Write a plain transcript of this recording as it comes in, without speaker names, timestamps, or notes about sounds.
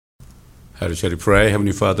Shall we pray?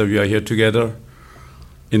 Heavenly Father, we are here together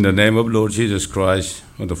in the name of Lord Jesus Christ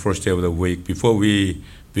on the first day of the week. Before we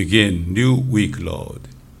begin new week, Lord,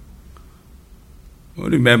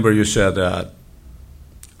 remember you said that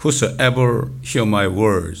whosoever hear my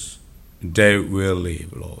words, they will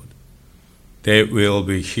live, Lord. They will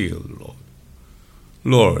be healed, Lord.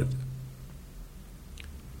 Lord,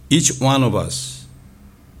 each one of us,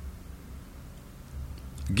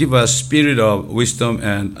 give us spirit of wisdom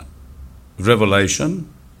and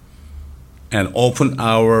revelation, and open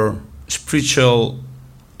our spiritual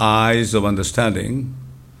eyes of understanding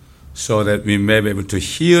so that we may be able to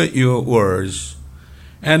hear your words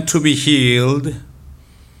and to be healed,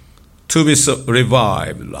 to be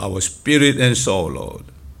revived, our spirit and soul, Lord.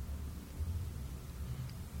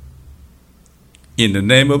 In the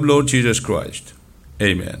name of Lord Jesus Christ,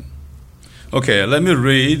 amen. Okay, let me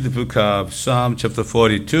read the book of Psalm chapter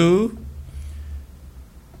 42.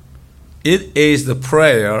 It is the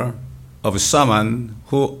prayer of someone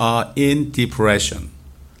who are in depression.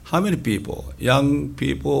 How many people, young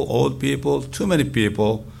people, old people, too many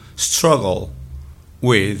people struggle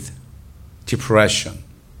with depression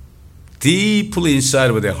deeply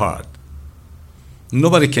inside of their heart.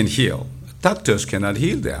 Nobody can heal. Doctors cannot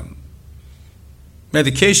heal them.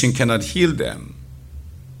 Medication cannot heal them.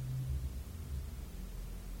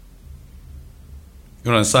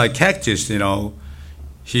 A psychiatrist,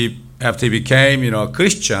 after he became, a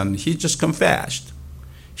Christian, he just confessed.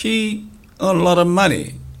 He earned a lot of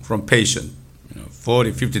money from patients,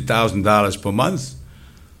 $40,000, $50,000 per month.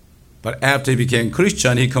 But after he became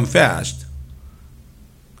Christian, he confessed.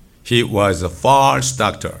 He was a false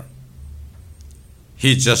doctor.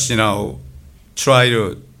 He just, tried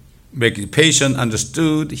to make the patient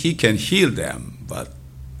understood he can heal them, but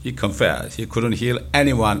he confessed he couldn't heal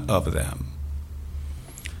any one of them.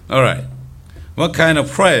 All right. What kind of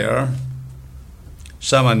prayer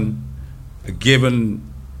someone has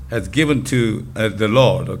given to the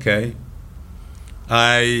Lord, okay?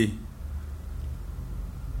 I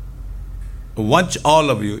want all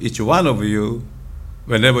of you, each one of you,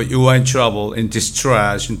 whenever you are in trouble, in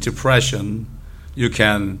distress, in depression, you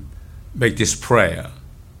can make this prayer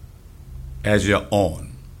as your own.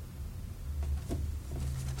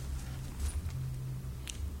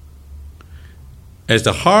 As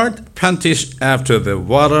the heart panteth after the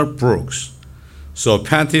water brooks, so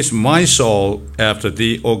panteth my soul after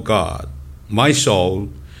thee, O God. My soul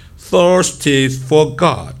thirsteth for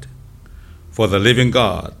God, for the living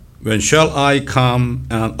God. When shall I come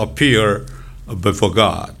and appear before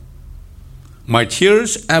God? My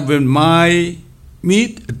tears have been my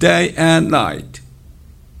meat day and night,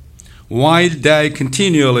 while they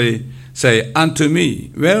continually say unto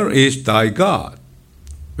me, Where is thy God?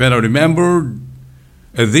 When I remember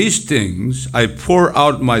these things, I pour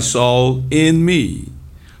out my soul in me.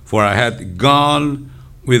 For I had gone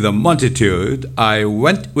with a multitude, I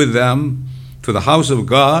went with them to the house of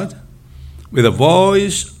God, with a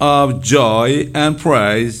voice of joy and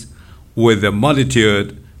praise, with the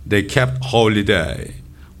multitude they kept holy day.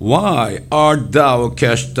 Why art thou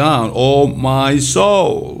cast down, O my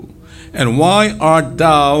soul? And why art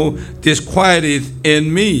thou disquieted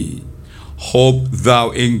in me? Hope thou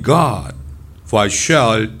in God, for I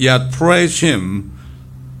shall yet praise him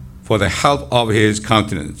for the help of his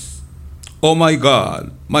countenance. O my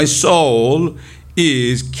God, my soul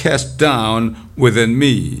is cast down within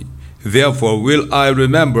me. Therefore will I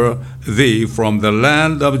remember thee from the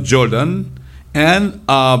land of Jordan, and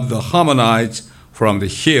of the Hammonites from the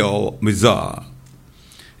hill Mizar.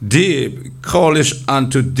 Deep calleth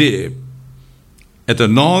unto deep, at the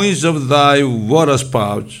noise of thy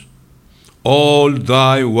waterspouts. All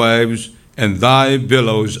thy waves and thy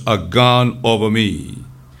billows are gone over me.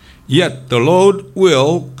 Yet the Lord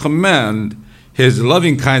will command his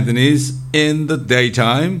loving kindness in the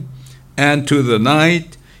daytime, and to the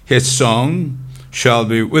night his song shall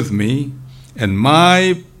be with me, and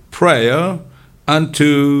my prayer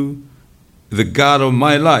unto the God of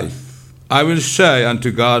my life. I will say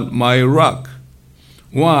unto God my rock,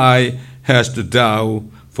 Why hast thou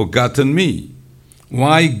forgotten me?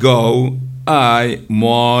 Why go I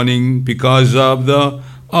mourning because of the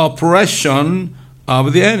oppression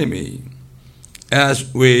of the enemy?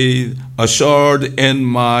 As with a sword in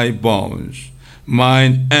my bones,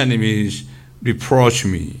 mine enemies reproach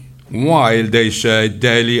me, while they say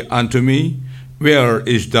daily unto me, Where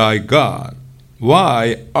is thy God?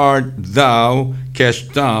 Why art thou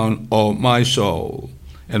cast down, O my soul?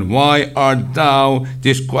 And why art thou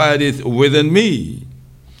disquieted within me?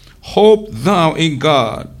 Hope thou in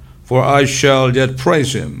God, for I shall yet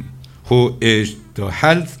praise him, who is the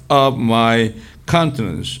health of my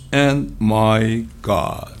countenance and my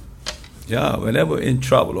God. Yeah, whenever in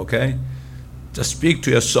trouble, okay? Just speak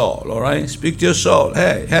to your soul, all right? Speak to your soul.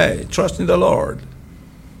 Hey, trust in the Lord.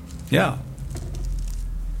 Yeah.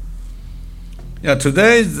 Yeah,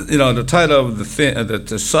 today, the title of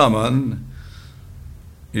the sermon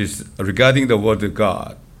is regarding the Word of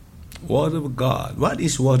God. Word of God. What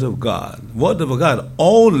is Word of God? Word of God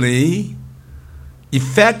only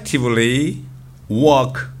effectively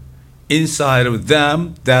work inside of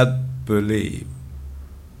them that believe.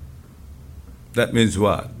 That means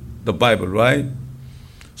what? The Bible, right?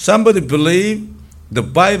 Somebody believe the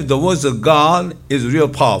Bible, the words of God is real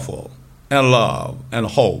powerful and love and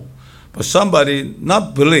hope. But somebody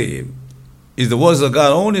not believe is the words of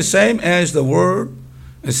God only same as the word,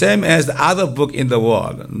 the same as the other book in the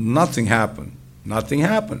world. Nothing happened. Nothing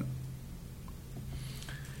happened.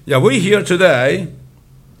 Yeah, we here today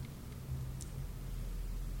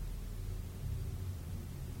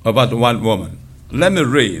about one woman. Let me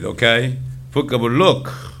read, okay? Book of Luke,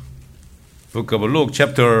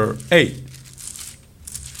 chapter 8.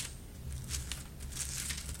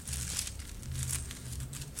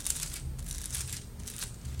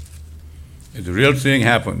 It's a real thing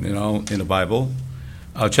happened, in the Bible.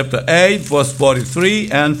 Chapter 8, verse 43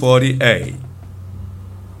 and 48.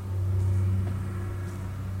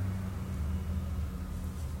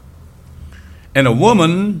 And a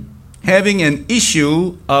woman having an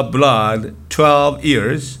issue of blood 12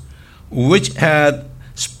 years, which had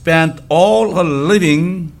spent all her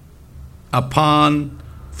living upon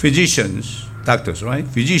physicians, doctors, right?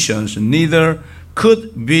 Physicians, neither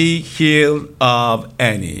could be healed of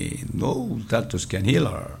any. No doctors can heal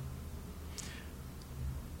her.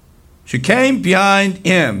 She came behind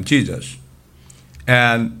him, Jesus,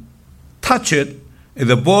 and touched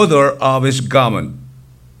the border of his garment.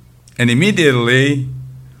 And immediately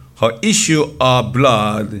her issue of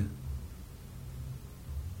blood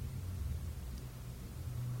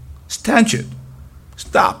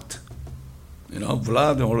stopped.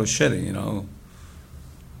 Blood all shedding,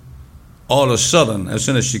 All of a sudden, as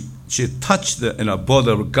soon as she touched the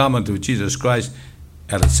border of the garment of Jesus Christ,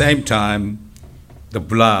 at the same time, the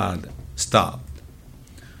blood stopped.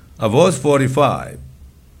 Verse 45.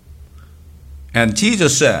 And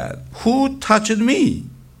Jesus said, "Who touched me?"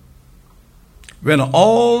 When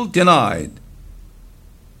all denied,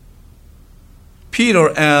 Peter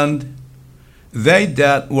and they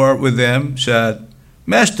that were with him said,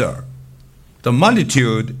 "Master, the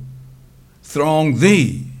multitude thronged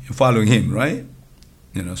thee," following him, right?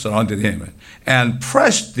 Surrounded him, "and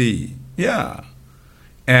pressed thee." Yeah.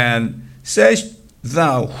 "And sayest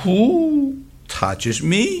thou, who touches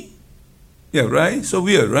me?" Yeah, right? So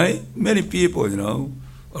weird, right? Many people,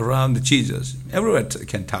 around Jesus. Everyone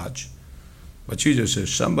can touch. But Jesus says,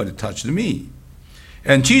 "Somebody touched me."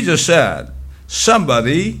 And Jesus said,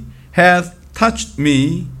 "Somebody hath touched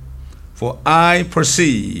me, for I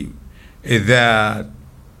perceive that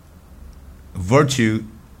virtue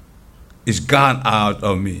is gone out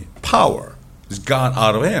of me." Power is gone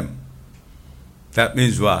out of him. That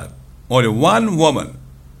means what? Only one woman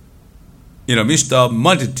in the midst of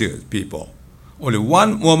multitude people. Only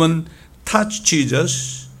one woman touched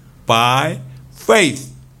Jesus by faith.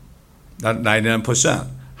 Not 99%,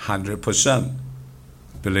 100%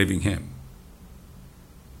 believing him.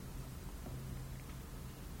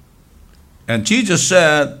 And Jesus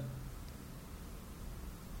said,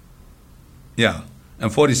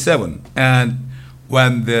 and 47, and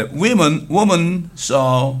when the woman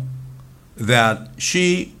saw that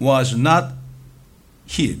she was not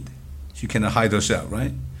hid, she cannot hide herself,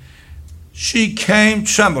 right? She came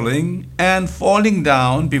trembling and falling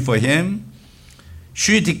down before him.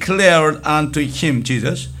 She declared unto him,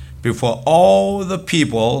 Jesus, before all the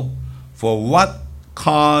people, for what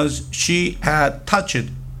cause she had touched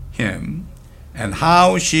him, and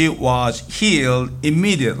how she was healed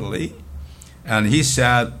immediately. And he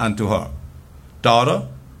said unto her, "Daughter,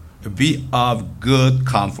 be of good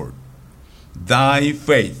comfort. Thy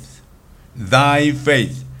faith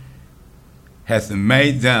hath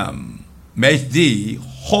made thee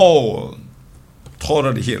whole."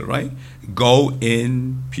 Totally healed, right? Go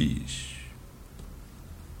in peace.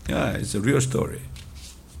 Yeah, it's a real story.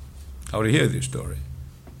 How to hear this story?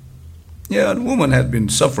 Yeah, the woman had been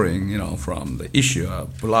suffering, from the issue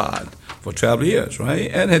of blood for 12 years, right?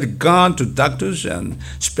 And had gone to doctors and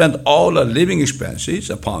spent all her living expenses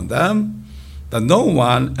upon them, that no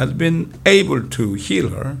one had been able to heal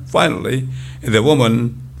her. Finally, the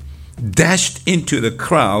woman dashed into the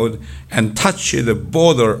crowd and touched the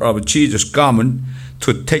border of Jesus' garment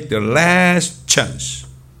to take the last chance.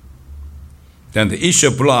 Then the issue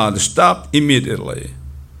of blood stopped immediately.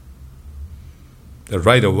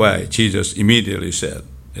 Right away, Jesus immediately said,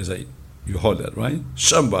 you heard that, right?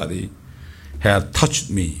 Somebody had touched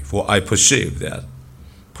me, for I perceive that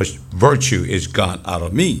virtue is gone out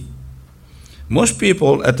of me. Most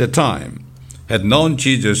people at the time had known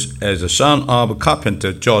Jesus as the son of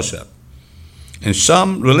carpenter Joseph, and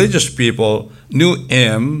some religious people knew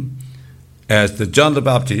him as the John the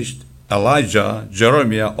Baptist, Elijah,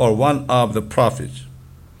 Jeremiah, or one of the prophets.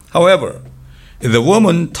 However, if the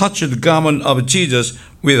woman touched the garment of Jesus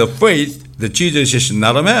with a faith that Jesus is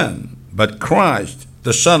not a man, but Christ,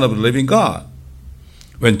 the Son of the living God.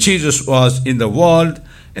 When Jesus was in the world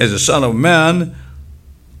as a son of man,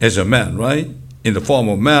 as a man, right? In the form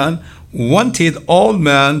of man, wanted all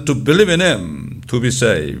men to believe in him to be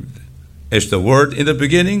saved. As the Word in the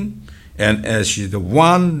beginning, and as the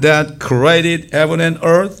one that created heaven and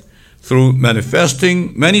earth through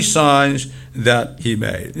manifesting many signs that he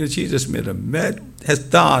made. Jesus has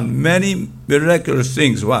done many miraculous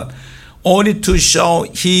things. What? Only to show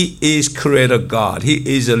he is creator God.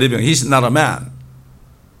 He is a living. He's not a man.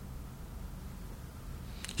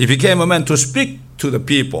 He became a man to speak to the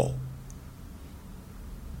people,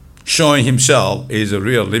 showing himself is a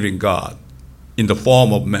real living God in the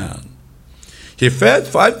form of man. He fed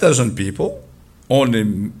 5,000 people,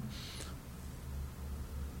 only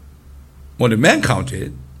men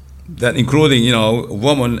counted, that including, a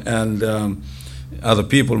woman and other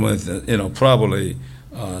people with, probably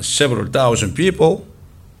several thousand people,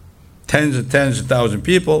 tens and thousand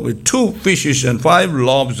people, with 2 fishes and 5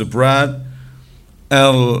 loaves of bread,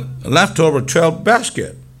 and leftover 12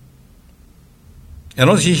 baskets. And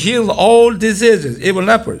also he healed all diseases, even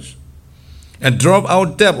lepers, and drove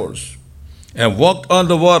out devils, and walked on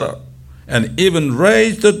the water, and even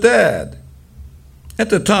raised the dead. At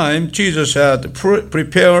the time, Jesus had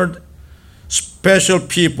prepared special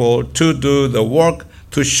people to do the work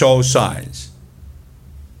to show signs.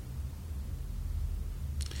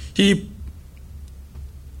 He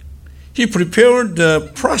prepared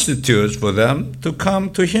the prostitutes for them to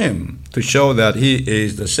come to him to show that he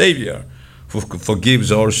is the Savior who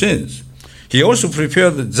forgives our sins. He also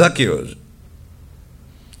prepared Zacchaeus.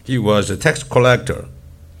 He was a tax collector,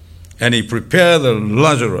 and he prepared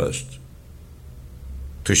Lazarus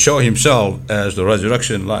to show himself as the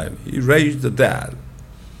resurrection life. He raised the dead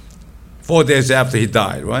 4 days after he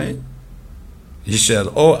died, right? He said,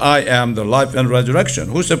 "Oh, I am the life and resurrection.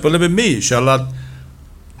 Whosoever believe in me shall not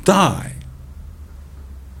die.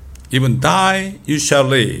 Even die, you shall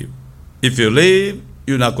live. If you live,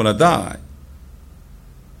 you're not going to die."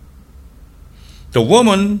 The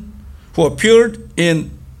woman who appeared in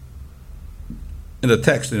the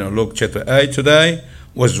text, Luke chapter 8 today,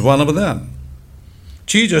 was one of them.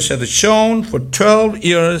 Jesus had shown for 12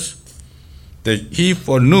 years that he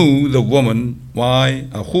foreknew the woman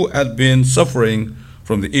who had been suffering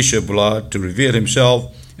from the issue of blood, to reveal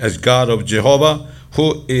himself as God of Jehovah,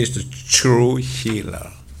 who is the true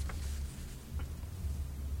healer.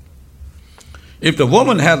 If the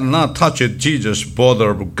woman had not touched Jesus'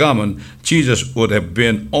 border garment, Jesus would have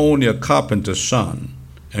been only a carpenter's son,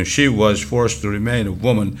 and she was forced to remain a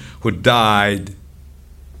woman who died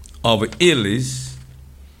of illness.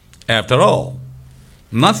 After all,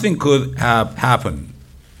 nothing could have happened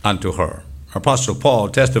unto her. Apostle Paul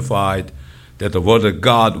testified that the word of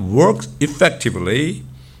God works effectively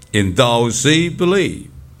in those who believe.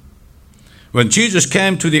 When Jesus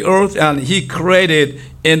came to the earth and he created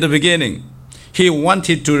in the beginning, he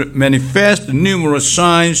wanted to manifest numerous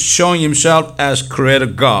signs showing himself as creator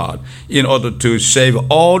God in order to save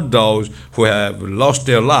all those who have lost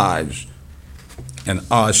their lives and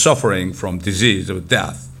are suffering from disease of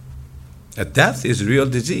death. And death is real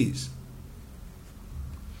disease.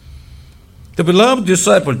 The beloved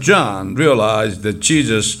disciple John realized that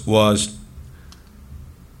Jesus was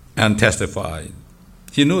and testified.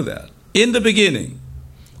 He knew that. In the beginning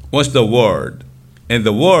was the Word, and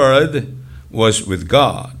the Word was with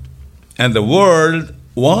God, and the Word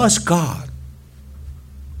was God.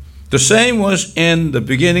 The same was in the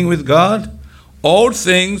beginning with God. All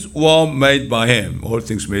things were made by him, all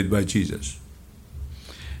things made by Jesus.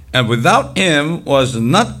 And without him was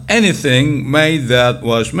not anything made that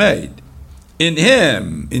was made. In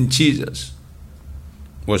him, in Jesus,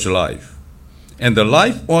 was life. And the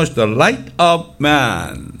life was the light of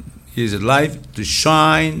man. His life to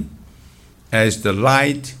shine as the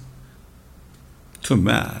light to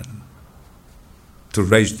man, to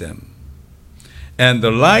raise them. And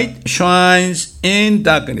the light shines in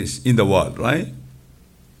darkness in the world, right?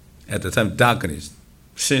 At the time, darkness,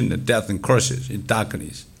 sin and death and curses in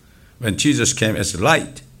darkness. When Jesus came as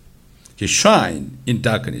light, He shined in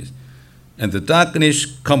darkness, and the darkness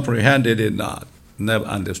comprehended it not, never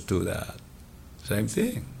understood that. Same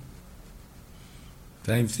thing.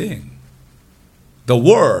 Same thing. The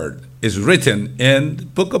word is written in the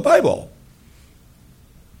book of Bible.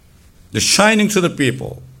 The shining to the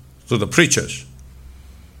people, to the preachers.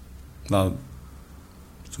 Now,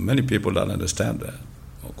 so many people don't understand that,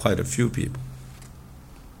 or quite a few people.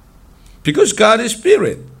 Because God is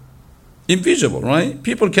spirit, invisible, right?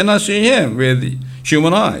 People cannot see him with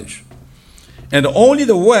human eyes. And only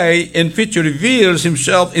the way in which he reveals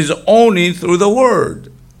himself is only through the word.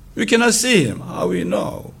 We cannot see him. How we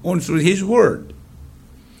know? Only through his word.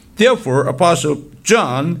 Therefore, Apostle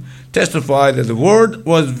John testified that the word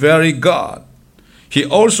was very God. He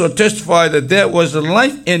also testified that there was a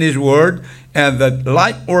light in his word, and that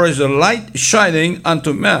light was a light shining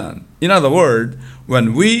unto man. In other words,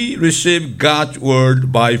 when we receive God's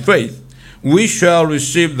word by faith, we shall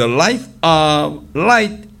receive the life of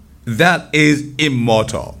light that is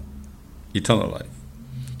immortal, eternal life.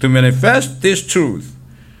 To manifest this truth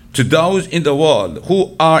to those in the world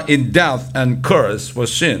who are in death and curse for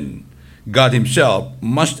sin, God himself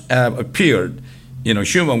must have appeared in a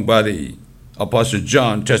human body. Apostle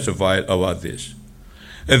John testified about this.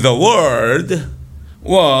 The Word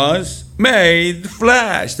was made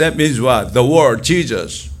flesh. That means what? The Word,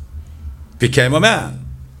 Jesus, became a man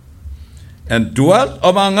and dwelt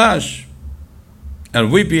among us.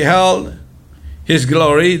 And we beheld his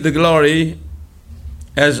glory, the glory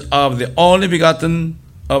as of the only begotten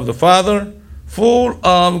of the Father, full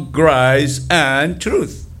of grace and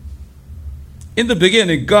truth. In the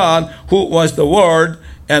beginning, God, who was the Word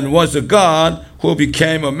and was the God who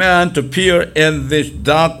became a man to appear in this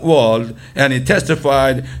dark world, and he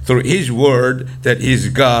testified through his word that he is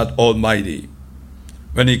God Almighty.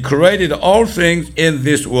 When he created all things in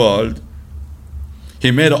this world, he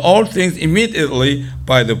made all things immediately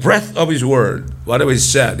by the breath of his word. Whatever he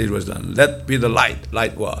said, it was done. Let be the light.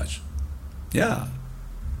 Light was. Yeah.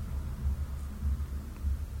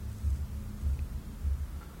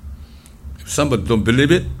 If somebody don't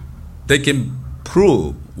believe it, they can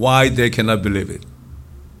prove why they cannot believe it.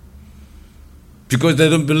 Because they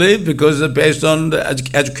don't believe, because they're based on the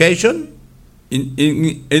education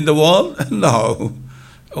in the world? No.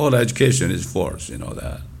 All education is false, you know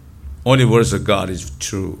that. Only words of God is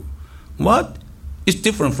true. What? It's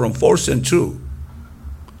different from false and true.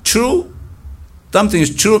 True, something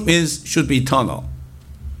is true means should be eternal.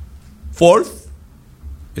 False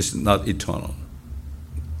is not eternal.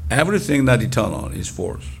 Everything not eternal is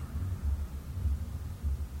false.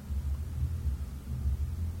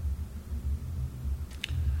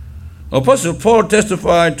 Apostle Paul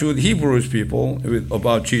testified to the Hebrews people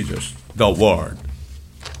about Jesus, the Word,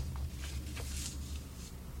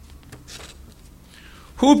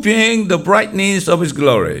 who being the brightness of his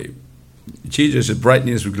glory. Jesus is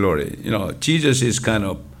brightness of glory. You know, Jesus is kind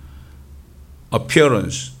of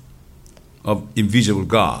appearance of invisible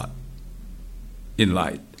God in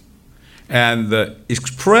light, and the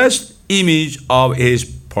expressed image of his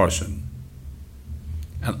person,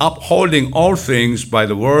 and upholding all things by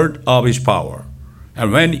the word of his power.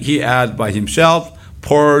 And when he had by himself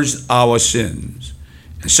purged our sins,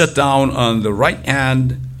 and sat down on the right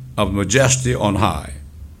hand of majesty on high.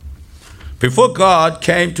 Before God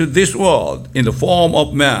came to this world in the form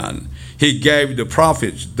of man, he gave the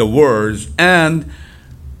prophets the words and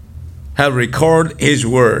have recorded his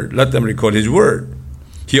word. Let them record his word.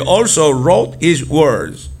 He also wrote his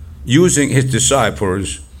words using his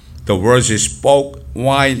disciples, the words he spoke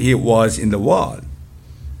while he was in the world.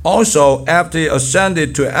 Also, after he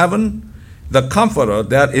ascended to heaven, the Comforter,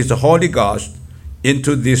 that is the Holy Ghost,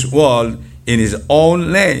 into this world in his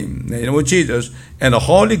own name, the name of Jesus, and the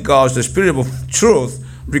Holy Ghost, the Spirit of truth,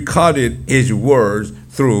 recorded his words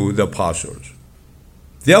through the apostles.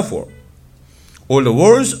 Therefore, all the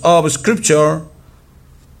words of Scripture,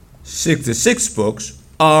 66 books,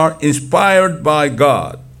 are inspired by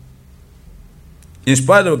God.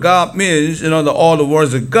 Inspired of God means, all the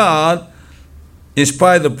words of God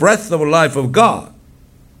inspire the breath of life of God.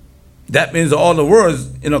 That means all the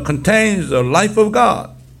words, contains the life of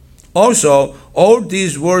God. Also, all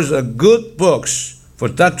these words are good books for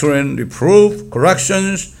doctrine, reproof,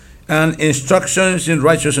 corrections, and instructions in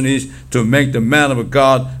righteousness, to make the man of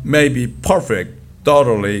God may be perfect,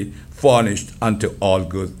 thoroughly furnished unto all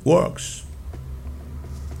good works.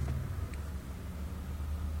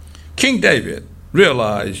 King David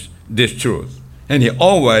realized this truth, and he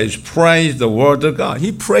always praised the word of God.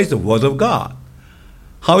 He praised the word of God.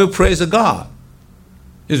 How he praised God?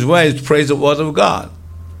 His way is to praise the word of God.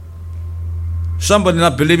 Somebody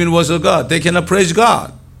not believing the words of God, they cannot praise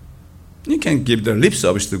God. You can't give the lip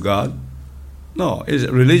service to God. No, it's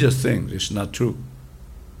a religious thing. It's not true.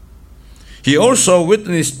 He also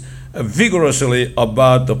witnessed vigorously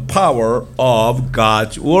about the power of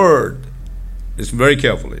God's word. Listen very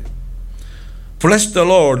carefully. Bless the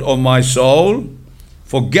Lord, O my soul.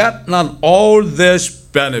 Forget not all these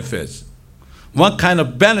benefits. What kind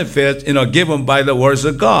of benefits, given by the words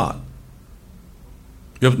of God?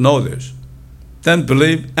 You have to know this. Then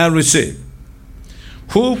believe and receive.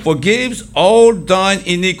 Who forgives all thine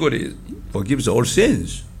iniquities, forgives all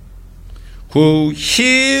sins. Who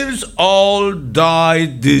heals all thy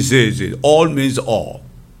diseases. All means all.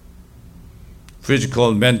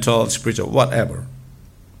 Physical, mental, spiritual, whatever.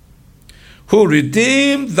 Who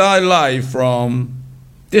redeemed thy life from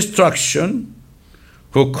destruction,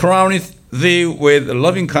 who crowneth thee with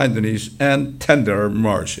loving kindness and tender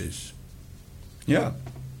mercies. Yeah.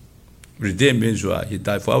 Redeem means what? He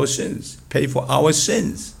died for our sins, paid for our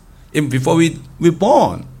sins, even before we were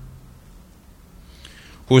born.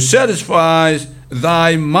 Who satisfies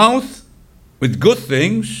thy mouth with good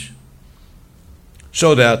things,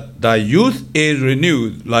 so that thy youth is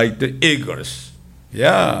renewed like the eagles.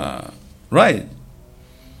 Yeah, right.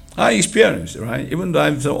 I experience, right? Even though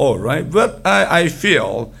I'm so old, right? But I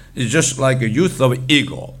feel it's just like a youth of an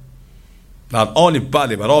eagle. Not only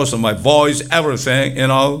body, but also my voice, everything,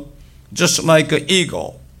 just like an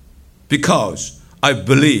eagle. Because I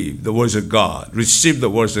believe the words of God, receive the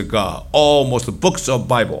words of God, almost the books of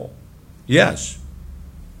Bible. Yes.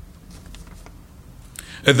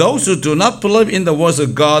 And those who do not believe in the words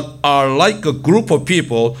of God are like a group of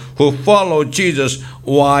people who follow Jesus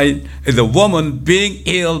while the woman being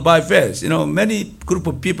healed by faith. Many group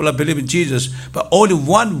of people are believing Jesus, but only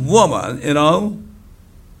one woman,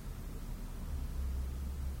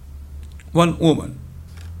 one woman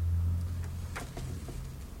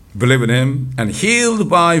believed in him and healed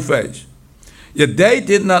by faith. Yet they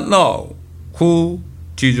did not know who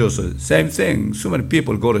Jesus is. Same thing. So many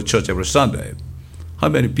people go to church every Sunday. How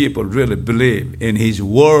many people really believe in his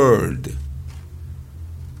word?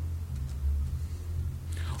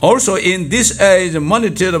 Also, in this age, a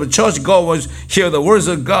multitude of churchgoers hear the words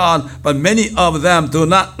of God, but many of them do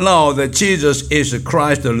not know that Jesus is the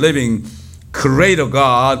Christ, the living Creator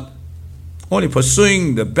God, only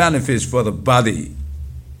pursuing the benefits for the body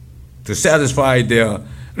to satisfy their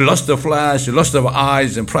lust of flesh, lust of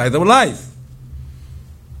eyes, and pride of life,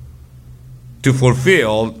 to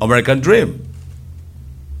fulfill American dream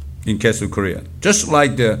in case of Korea. Just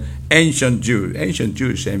like the ancient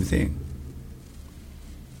Jews, same thing.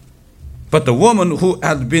 But the woman who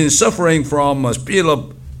had been suffering from a spill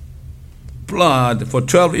of blood for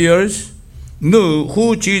 12 years knew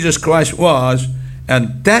who Jesus Christ was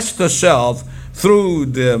and dashed herself through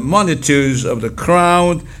the multitudes of the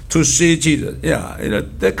crowd to see Jesus. Yeah,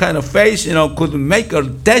 that kind of faith, could make her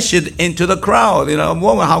dash it into the crowd. A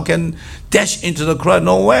woman, how can dash into the crowd?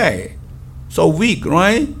 No way. So weak,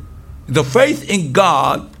 right? The faith in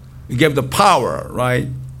God gave the power, right,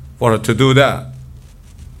 for her to do that.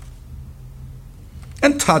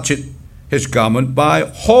 And touched his garment by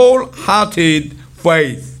wholehearted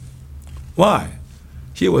faith. Why?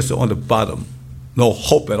 He was on the bottom. No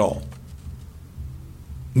hope at all.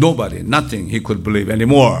 Nobody, nothing he could believe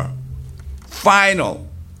anymore. Final.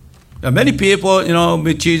 Now, many people,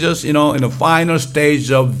 meet Jesus, in the final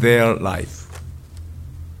stage of their life.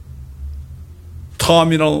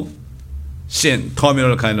 Terminal sin,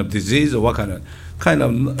 terminal kind of disease, or what kind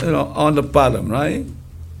of, on the bottom, right?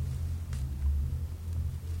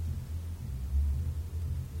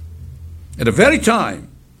 At the very time,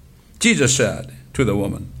 Jesus said to the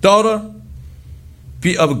woman, "Daughter,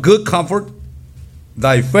 be of good comfort.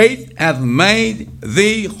 Thy faith hath made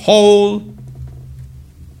thee whole.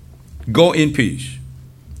 Go in peace."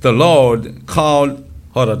 The Lord called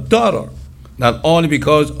her a daughter, not only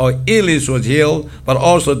because her illness was healed, but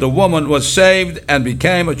also the woman was saved and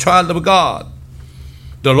became a child of God.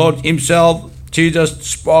 The Lord himself, Jesus,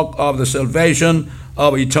 spoke of the salvation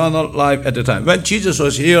of eternal life at the time. When Jesus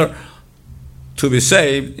was here to be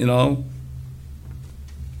saved,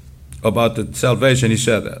 about the salvation, he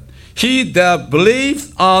said that. He that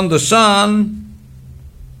believeth on the Son,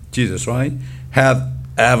 Jesus, right, has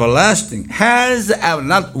everlasting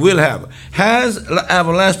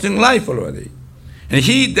life already. And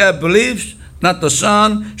he that believes not the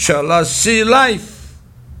Son shall not see life,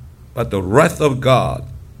 but the wrath of God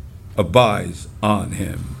abides on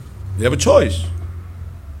him. You have a choice.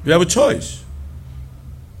 You have a choice.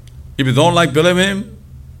 If you don't like believing him,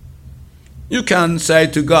 you can say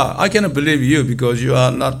to God, "I cannot believe you because you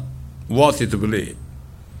are not worthy to believe."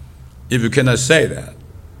 If you cannot say that,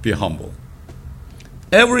 be humble.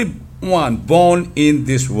 Every one born in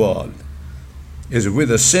this world is with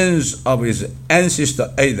the sins of his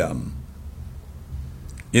ancestor Adam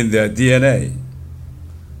in their DNA.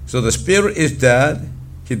 So the spirit is dead.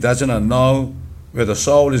 He does not know where the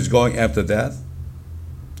soul is going after death.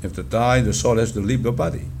 If to die, the soul has to leave the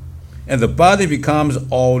body. And the body becomes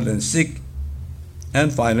old and sick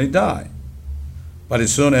and finally die. But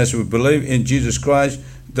as soon as we believe in Jesus Christ,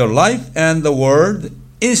 the life and the word,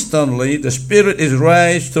 instantly the spirit is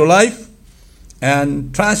raised to life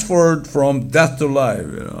and transferred from death to life.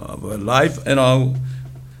 Life,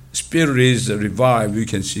 spirit is revived. We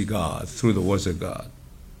can see God through the words of God.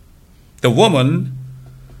 The woman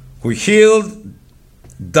who healed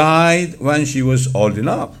died when she was old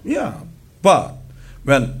enough. But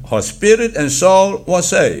when her spirit and soul were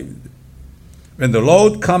saved, when the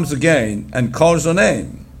Lord comes again and calls her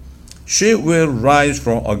name, she will rise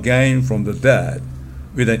again from the dead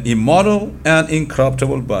with an immortal and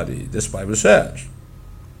incorruptible body, this Bible says.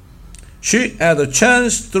 She had a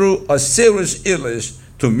chance through a serious illness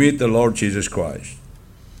to meet the Lord Jesus Christ.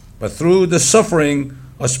 But through the suffering,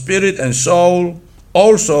 her spirit and soul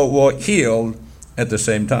also were healed at the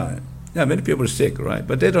same time. Many people are sick, right?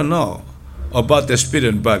 But they don't know about their spirit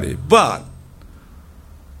and body. But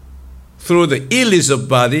through the illness of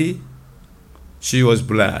body, she was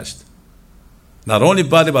blessed. Not only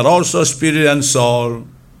body, but also spirit and soul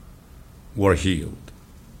were healed.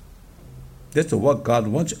 That's what God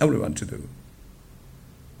wants everyone to do.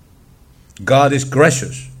 God is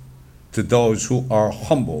gracious to those who are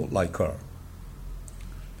humble like her.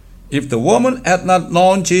 If the woman had not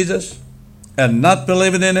known Jesus and not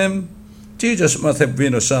believed in him, Jesus must have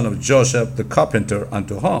been a son of Joseph the carpenter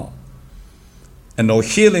unto her, and no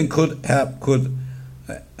healing could happen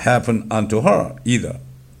unto her either.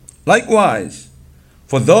 Likewise,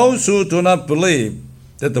 for those who do not believe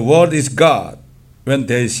that the Word is God, when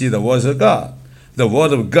they see the words of God, the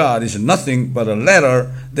Word of God is nothing but a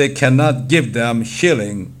letter that cannot give them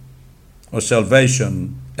healing or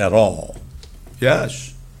salvation at all.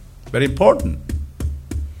 Yes, very important.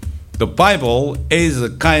 The Bible is a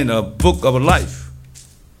kind of book of life,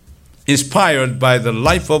 inspired by the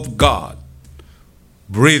life of God,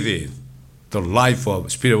 breathed the life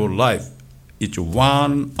of spiritual life, each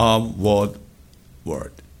one of word.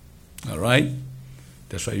 All right?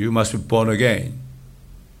 That's why you must be born again.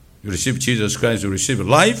 You receive Jesus Christ, you receive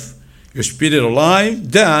life, your spirit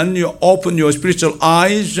alive, then you open your spiritual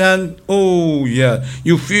eyes and,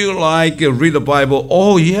 you feel like you read the Bible,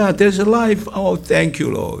 there's a life, thank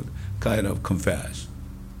you, Lord, kind of confess.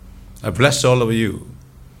 I bless all of you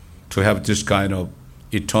to have this kind of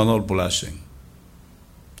eternal blessing.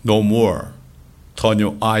 No more turn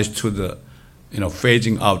your eyes to the,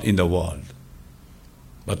 fading out in the world,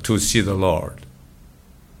 but to see the Lord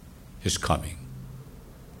is coming.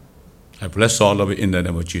 I bless all of you in the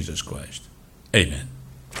name of Jesus Christ. Amen.